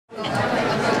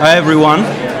Hi, everyone.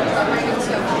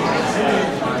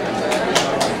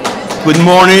 Good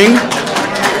morning.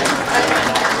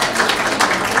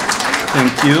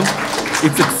 Thank you.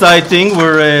 It's exciting.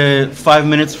 We're 5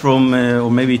 minutes from,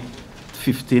 or maybe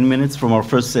 15 minutes from our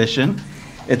first session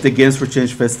at the Games for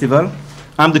Change Festival.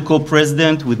 I'm the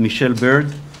co-president with Michelle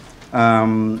Bird.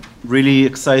 Really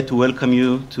excited to welcome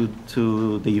you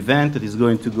to the event that is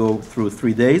going to go through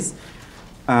 3 days.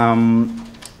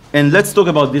 And let's talk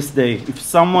about this day. If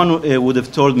someone would have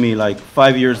told me like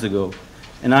 5 years ago,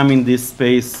 and I'm in this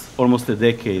space almost a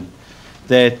decade,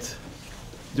 that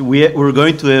we're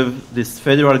going to have this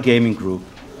federal gaming group,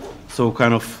 so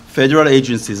kind of federal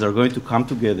agencies are going to come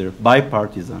together,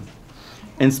 bipartisan,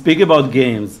 and speak about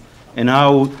games and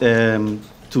how to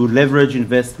leverage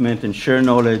investment and share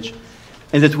knowledge,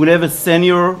 and that we'll have a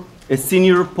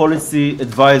senior policy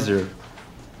advisor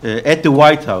at the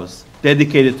White House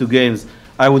dedicated to games,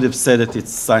 I would have said that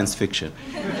it's science fiction.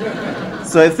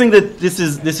 So I think that this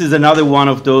is another one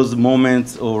of those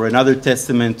moments or another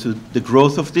testament to the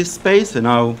growth of this space and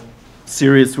how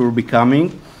serious we're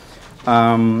becoming.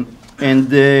 When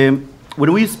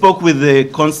we spoke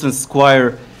with Constance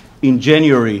Squire in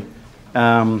January,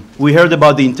 we heard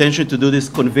about the intention to do this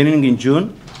convening in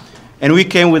June, and we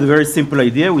came with a very simple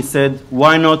idea. We said,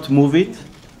 why not move it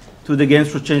to the Games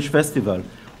for Change Festival?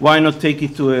 Why not take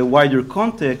it to a wider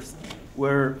context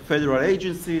where federal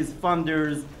agencies,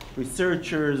 funders,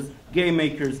 researchers, game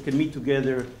makers can meet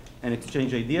together and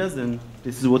exchange ideas? And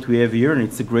this is what we have here, and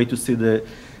it's great to see the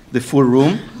full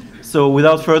room. So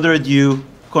without further ado,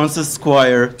 Constance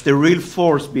Squire, the real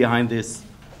force behind this,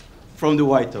 from the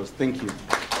White House. Thank you.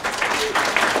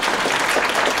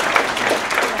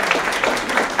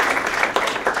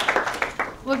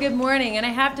 Well, good morning, and I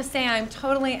have to say I'm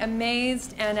totally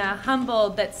amazed and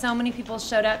humbled that so many people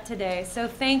showed up today. So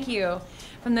thank you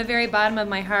from the very bottom of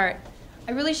my heart.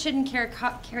 I really shouldn't carry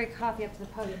coffee up to the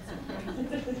podium.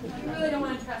 You really don't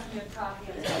want to trust me with coffee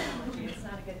up to the podium. It's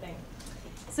not a good thing.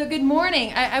 So good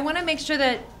morning. I want to make sure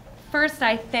that first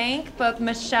I thank both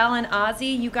Michelle and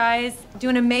Ozzy. You guys do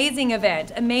an amazing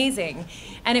event, amazing.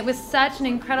 And it was such an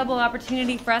incredible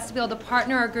opportunity for us to be able to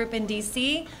partner our group in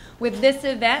DC with this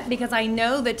event, because I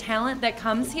know the talent that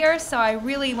comes here, so I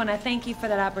really want to thank you for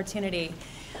that opportunity.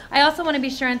 I also want to be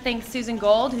sure and thank Susan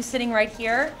Gold, who's sitting right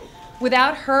here.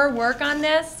 Without her work on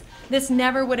this, this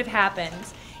never would have happened.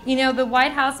 You know, the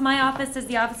White House, my office is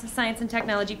the Office of Science and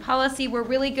Technology Policy. We're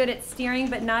really good at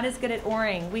steering, but not as good at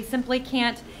oaring. We simply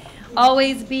can't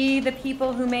always be the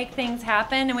people who make things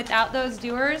happen, and without those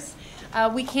doers,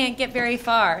 we can't get very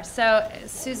far. So,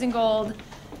 Susan Gold,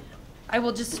 I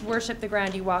will just worship the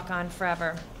ground you walk on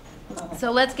forever.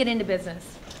 So let's get into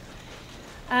business.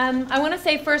 I want to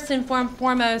say first and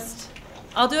foremost,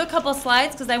 I'll do a couple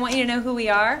slides because I want you to know who we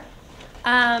are.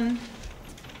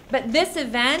 But this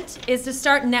event is to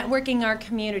start networking our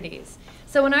communities.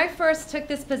 So when I first took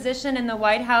this position in the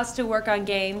White House to work on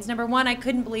games, number one, I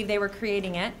couldn't believe they were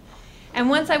creating it. And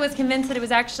once I was convinced that it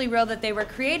was actually real that they were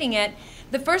creating it,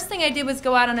 the first thing I did was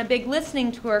go out on a big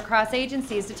listening tour across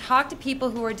agencies to talk to people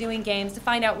who were doing games, to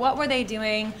find out what were they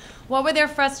doing, what were their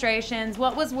frustrations,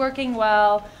 what was working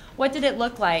well, what did it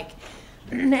look like.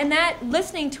 And that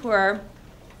listening tour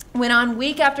went on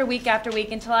week after week after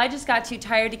week until I just got too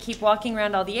tired to keep walking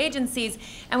around all the agencies,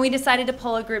 and we decided to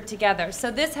pull a group together.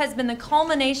 So this has been the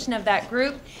culmination of that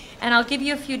group, and I'll give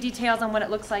you a few details on what it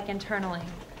looks like internally.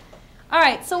 All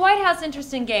right, so White House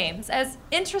interest in games. As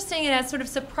interesting and as sort of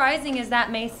surprising as that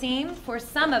may seem for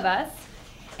some of us,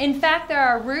 in fact, there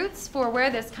are roots for where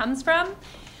this comes from.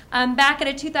 Back at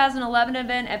a 2011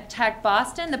 event at Tech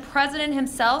Boston, the president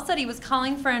himself said he was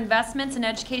calling for investments in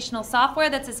educational software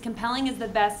that's as compelling as the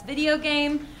best video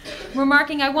game,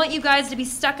 remarking, "I want you guys to be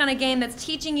stuck on a game that's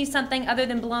teaching you something other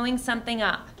than blowing something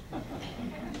up."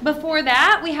 Before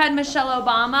that, we had Michelle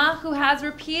Obama, who has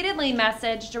repeatedly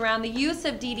messaged around the use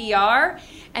of DDR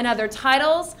and other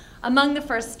titles among the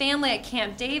first family at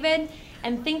Camp David,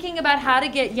 and thinking about how to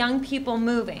get young people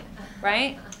moving,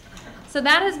 right? So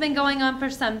that has been going on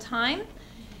for some time,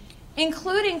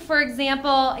 including, for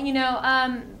example, you know,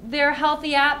 their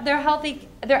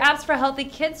Apps for Healthy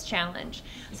Kids challenge.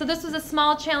 So this was a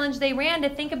small challenge they ran to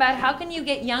think about how can you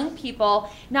get young people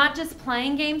not just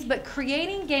playing games, but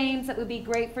creating games that would be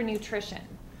great for nutrition,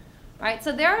 right?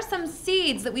 So there are some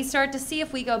seeds that we start to see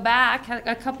if we go back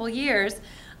a couple years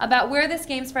about where this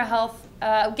Games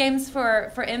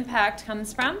for Impact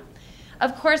comes from.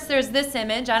 Of course, there's this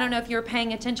image. I don't know if you were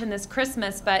paying attention this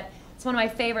Christmas, but it's one of my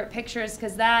favorite pictures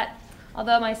because that,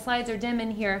 although my slides are dim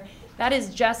in here, that is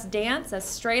Just Dance, a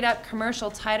straight-up commercial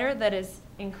title that is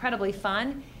incredibly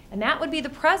fun. And that would be the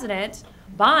president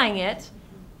buying it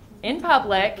in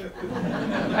public,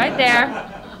 right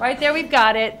there we've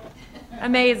got it.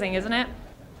 Amazing, isn't it?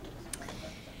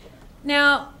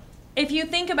 Now, if you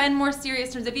think about, in more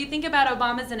serious terms, if you think about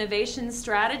Obama's innovation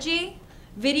strategy,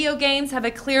 video games have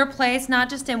a clear place, not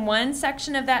just in one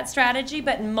section of that strategy,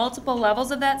 but in multiple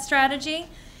levels of that strategy.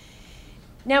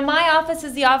 Now, my office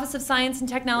is the Office of Science and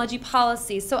Technology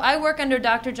Policy, so I work under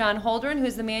Dr. John Holdren,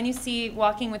 who's the man you see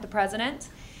walking with the president.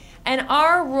 And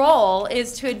our role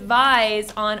is to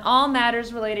advise on all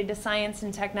matters related to science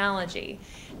and technology.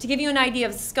 To give you an idea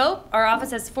of scope, our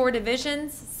office has 4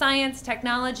 divisions: science,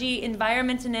 technology,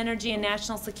 environment and energy, and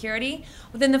national security.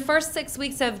 Within the first 6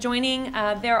 weeks of joining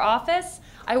their office,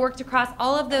 I worked across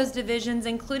all of those divisions,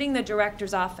 including the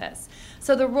director's office.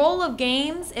 So the role of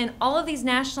games in all of these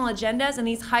national agendas and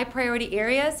these high priority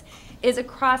areas is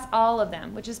across all of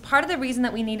them, which is part of the reason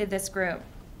that we needed this group.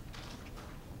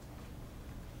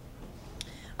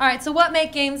 All right, so what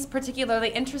makes games particularly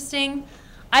interesting?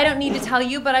 I don't need to tell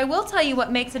you, but I will tell you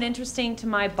what makes it interesting to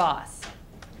my boss.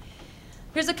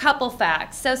 Here's a couple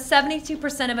facts. So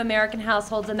 72% of American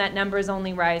households, and that number is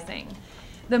only rising.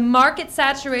 The market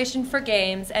saturation for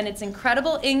games and its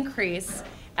incredible increase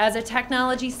as a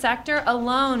technology sector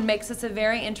alone makes this a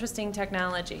very interesting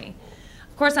technology.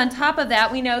 Of course, on top of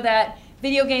that, we know that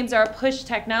video games are a push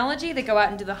technology that go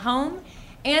out into the home,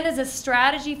 and as a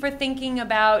strategy for thinking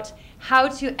about how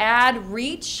to add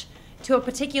reach to a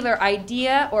particular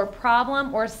idea or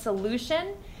problem or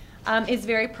solution is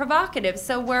very provocative.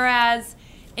 So whereas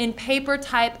in paper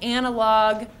type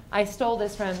analog, I stole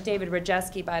this from David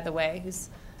Rajewski, by the way, who's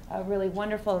a really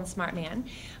wonderful and smart man.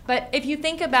 But if you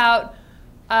think about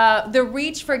the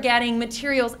reach for getting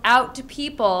materials out to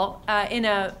people in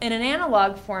an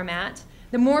analog format,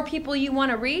 the more people you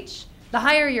want to reach, the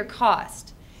higher your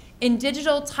cost. In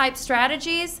digital type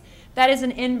strategies, that is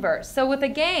an inverse. So with a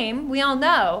game, we all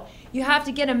know, you have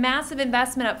to get a massive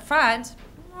investment up front,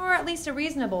 or at least a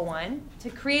reasonable one, to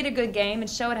create a good game and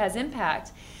show it has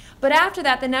impact. But after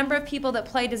that, the number of people that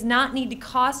play does not need to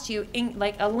cost you in,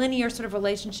 like a linear sort of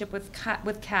relationship with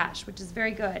cash, which is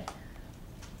very good.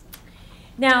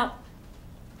 Now,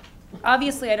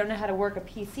 obviously, I don't know how to work a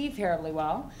PC terribly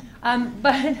well,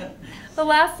 but the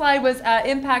last slide was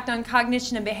impact on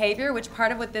cognition and behavior, which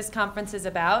part of what this conference is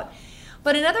about.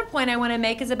 But another point I want to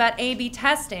make is about A/B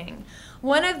testing.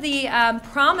 One of the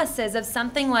promises of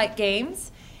something like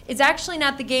games is actually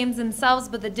not the games themselves,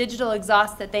 but the digital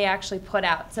exhaust that they actually put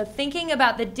out. So thinking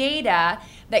about the data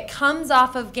that comes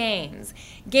off of games,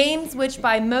 games which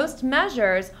by most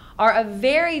measures are a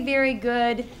very, very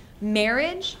good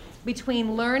marriage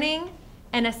between learning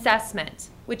and assessment,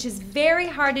 which is very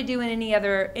hard to do in any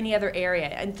other area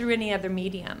and through any other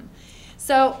medium.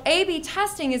 So A/B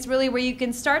testing is really where you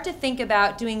can start to think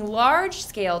about doing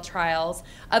large-scale trials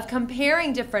of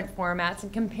comparing different formats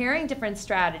and comparing different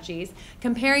strategies,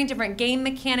 comparing different game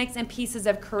mechanics and pieces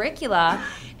of curricula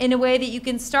in a way that you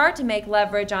can start to make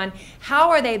leverage on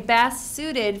how are they best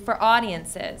suited for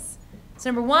audiences. So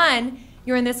number one,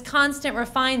 you're in this constant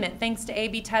refinement thanks to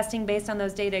A/B testing based on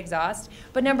those data exhausts.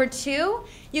 But number two,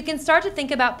 you can start to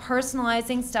think about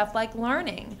personalizing stuff like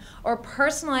learning or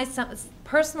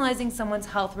personalizing someone's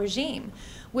health regime,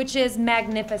 which is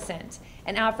magnificent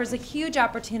and offers a huge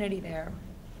opportunity there.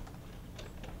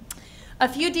 A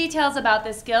few details about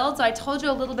this guild. So I told you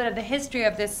a little bit of the history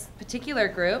of this particular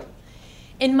group.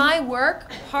 In my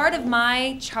work, part of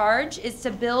my charge is to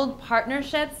build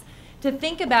partnerships to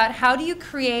think about how do you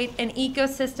create an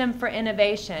ecosystem for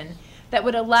innovation that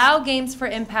would allow games for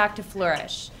impact to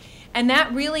flourish. And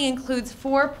that really includes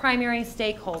 4 primary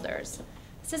stakeholders.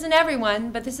 This isn't everyone,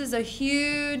 but this is a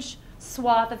huge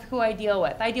swath of who I deal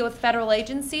with. I deal with federal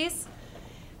agencies.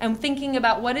 I'm thinking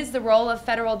about what is the role of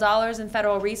federal dollars and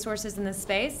federal resources in this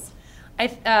space.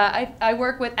 I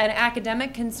work with an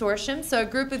academic consortium, so a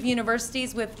group of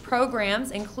universities with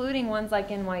programs, including ones like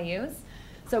NYU's.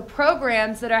 So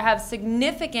programs that have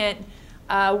significant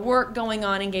work going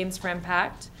on in Games for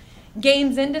Impact.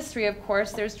 Games industry, of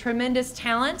course, there's tremendous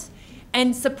talent.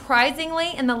 And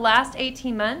surprisingly, in the last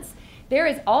 18 months, there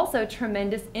is also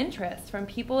tremendous interest from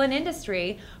people in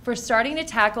industry for starting to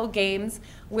tackle games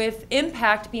with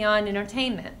impact beyond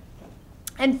entertainment.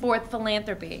 And fourth,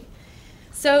 philanthropy.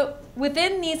 So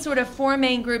within these sort of 4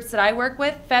 main groups that I work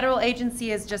with, federal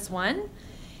agency is just one.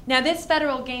 Now this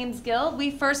Federal Games Guild, we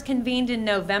first convened in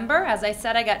November. As I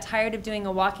said, I got tired of doing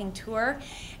a walking tour.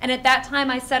 And at that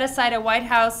time, I set aside a White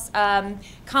House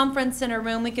conference center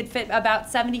room. We could fit about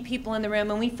 70 people in the room,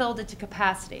 and we filled it to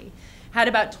capacity. Had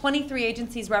about 23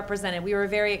 agencies represented. We were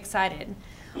very excited.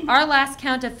 Our last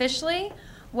count officially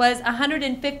was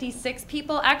 156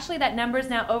 people. Actually, that number is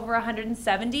now over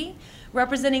 170,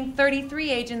 representing 33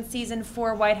 agencies and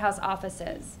 4 White House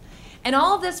offices. And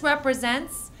all of this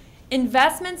represents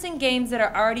investments in games that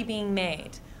are already being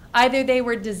made. Either they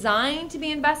were designed to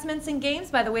be investments in games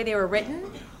by the way they were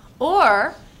written,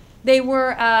 or they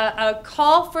were a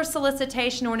call for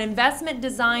solicitation or an investment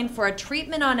designed for a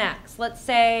treatment on X. Let's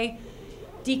say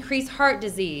decrease heart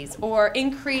disease or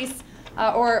increase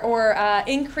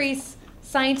increase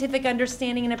scientific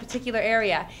understanding in a particular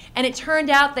area. And it turned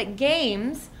out that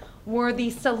games were the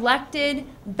selected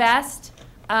best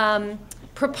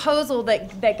proposal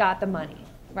that got the money,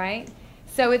 right?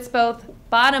 So it's both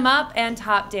bottom up and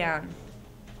top down.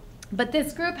 But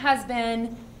this group has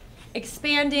been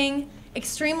expanding,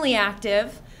 extremely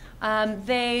active.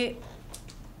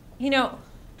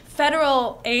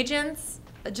 Federal agents,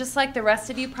 just like the rest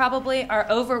of you probably, are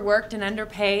overworked and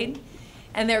underpaid.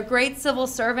 And they're great civil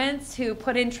servants who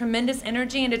put in tremendous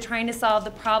energy into trying to solve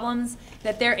the problems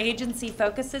that their agency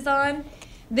focuses on.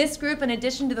 This group, in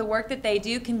addition to the work that they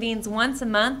do, convenes once a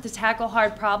month to tackle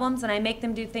hard problems, and I make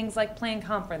them do things like plan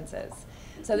conferences.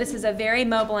 So this is a very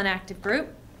mobile and active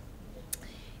group.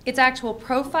 Its actual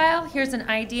profile, here's an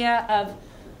idea of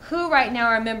who right now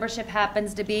our membership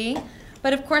happens to be.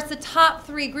 But of course, the top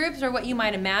 3 groups are what you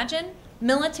might imagine: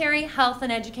 military, health,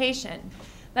 and education.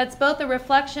 That's both a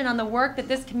reflection on the work that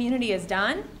this community has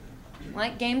done,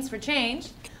 like Games for Change,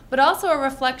 but also a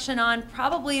reflection on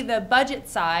probably the budget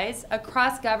size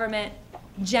across government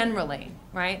generally,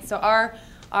 right? So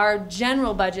our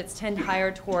general budgets tend higher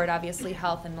toward, obviously,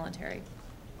 health and military.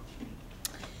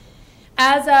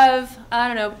 As of,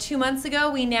 2 months ago,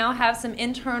 we now have some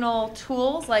internal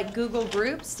tools like Google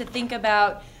Groups to think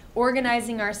about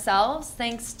organizing ourselves,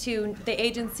 thanks to the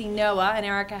agency NOAA and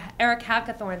Eric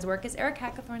Hackathorn's work. Is Eric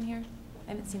Hackathorn here?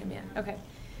 I haven't seen him yet. Okay.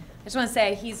 I just want to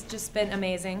say he's just been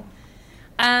amazing.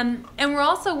 And we're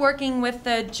also working with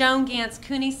the Joan Gantz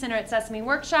Cooney Center at Sesame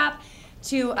Workshop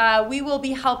we will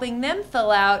be helping them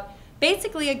fill out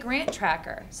basically a grant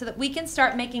tracker so that we can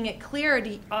start making it clear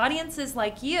to audiences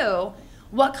like you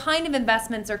what kind of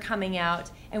investments are coming out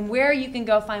and where you can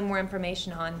go find more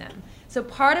information on them. So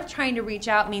part of trying to reach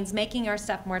out means making our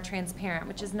stuff more transparent,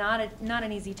 which is not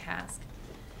an easy task.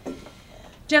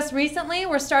 Just recently,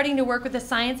 we're starting to work with the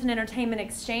Science and Entertainment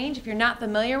Exchange. If you're not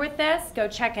familiar with this, go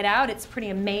check it out. It's pretty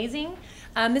amazing.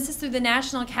 This is through the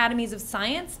National Academies of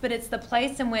Science, but it's the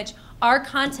place in which our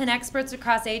content experts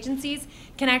across agencies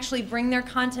can actually bring their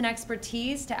content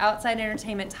expertise to outside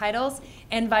entertainment titles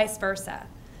and vice versa.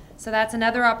 So that's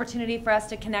another opportunity for us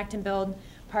to connect and build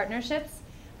partnerships.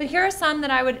 But here are some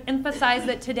that I would emphasize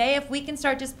that today, if we can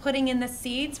start just putting in the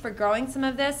seeds for growing some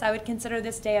of this, I would consider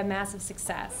this day a massive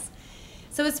success.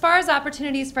 So as far as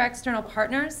opportunities for external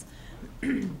partners,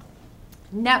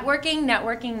 networking,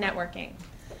 networking, networking.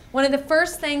 One of the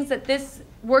first things that this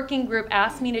working group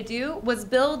asked me to do was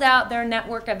build out their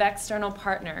network of external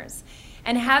partners.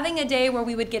 And having a day where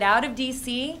we would get out of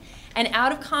DC and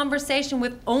out of conversation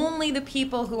with only the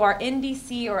people who are in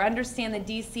DC or understand the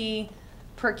DC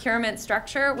procurement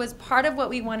structure was part of what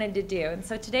we wanted to do. And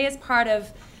so today is part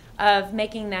of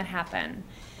making that happen.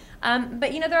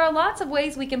 But there are lots of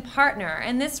ways we can partner,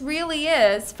 and this really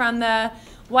is, from the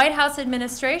White House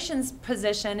administration's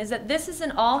position, is that this is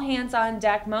an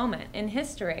all-hands-on-deck moment in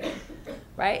history,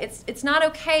 right? It's not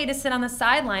okay to sit on the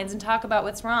sidelines and talk about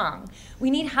what's wrong. We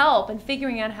need help in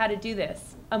figuring out how to do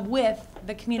this with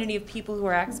the community of people who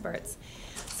are experts.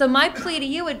 So my plea to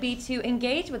you would be to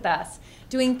engage with us,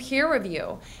 doing peer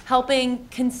review, helping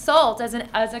consult as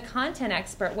a content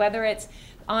expert, whether it's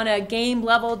on a game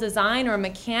level design or a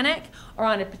mechanic, or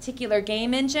on a particular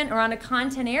game engine, or on a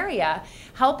content area,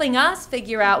 helping us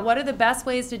figure out what are the best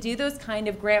ways to do those kind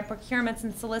of grant procurements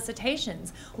and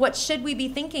solicitations. What should we be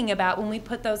thinking about when we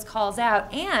put those calls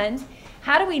out? And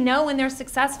how do we know when they're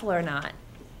successful or not?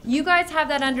 You guys have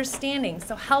that understanding,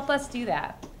 so help us do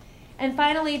that. And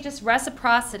finally, just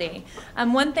reciprocity.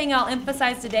 One thing I'll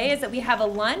emphasize today is that we have a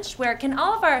lunch where can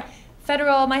all of our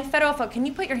my federal folk, can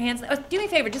you put your hands, do me a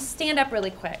favor, just stand up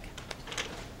really quick.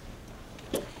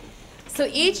 So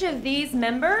each of these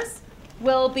members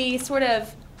will be sort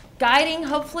of guiding,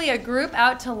 hopefully, a group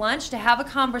out to lunch to have a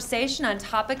conversation on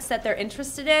topics that they're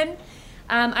interested in.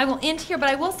 I will end here, but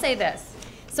I will say this.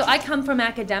 So I come from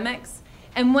academics,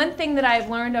 and one thing that I've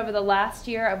learned over the last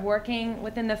year of working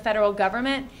within the federal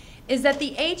government is that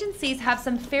the agencies have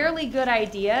some fairly good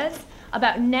ideas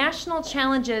about national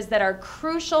challenges that are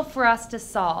crucial for us to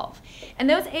solve. And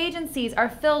those agencies are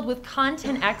filled with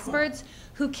content experts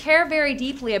who care very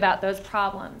deeply about those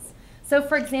problems. So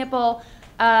for example,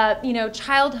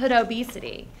 childhood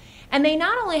obesity. And they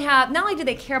not only do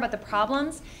they care about the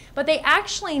problems, but they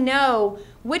actually know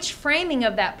which framing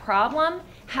of that problem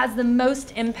has the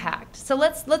most impact. So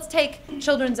let's take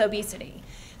children's obesity.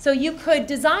 So you could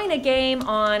design a game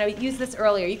on, I used this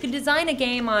earlier, you could design a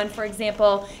game on, for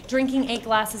example, drinking 8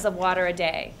 glasses of water a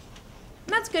day.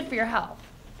 And that's good for your health.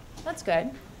 That's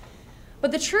good.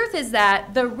 But the truth is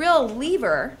that the real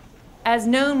lever, as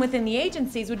known within the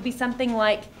agencies, would be something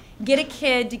like get a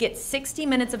kid to get 60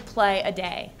 minutes of play a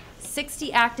day,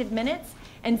 60 active minutes,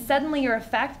 and suddenly your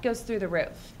effect goes through the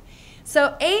roof.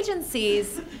 So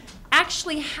agencies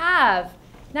actually have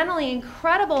not only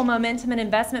incredible momentum and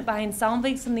investment behind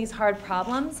solving some of these hard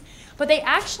problems, but they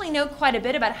actually know quite a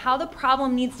bit about how the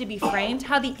problem needs to be framed,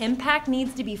 how the impact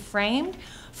needs to be framed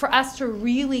for us to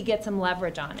really get some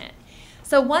leverage on it.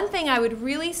 So one thing I would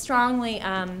really strongly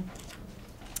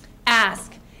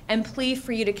ask and plead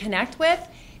for you to connect with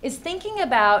is thinking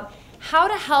about how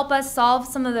to help us solve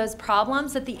some of those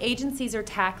problems that the agencies are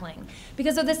tackling.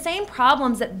 Because they're the same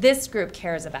problems that this group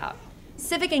cares about.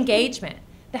 Civic engagement,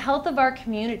 the health of our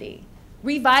community,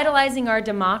 revitalizing our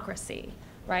democracy,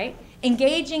 right?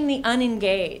 Engaging the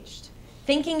unengaged,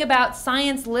 thinking about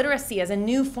science literacy as a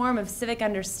new form of civic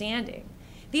understanding.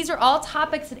 These are all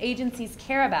topics that agencies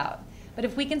care about. But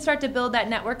if we can start to build that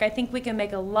network, I think we can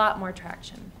make a lot more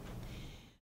traction.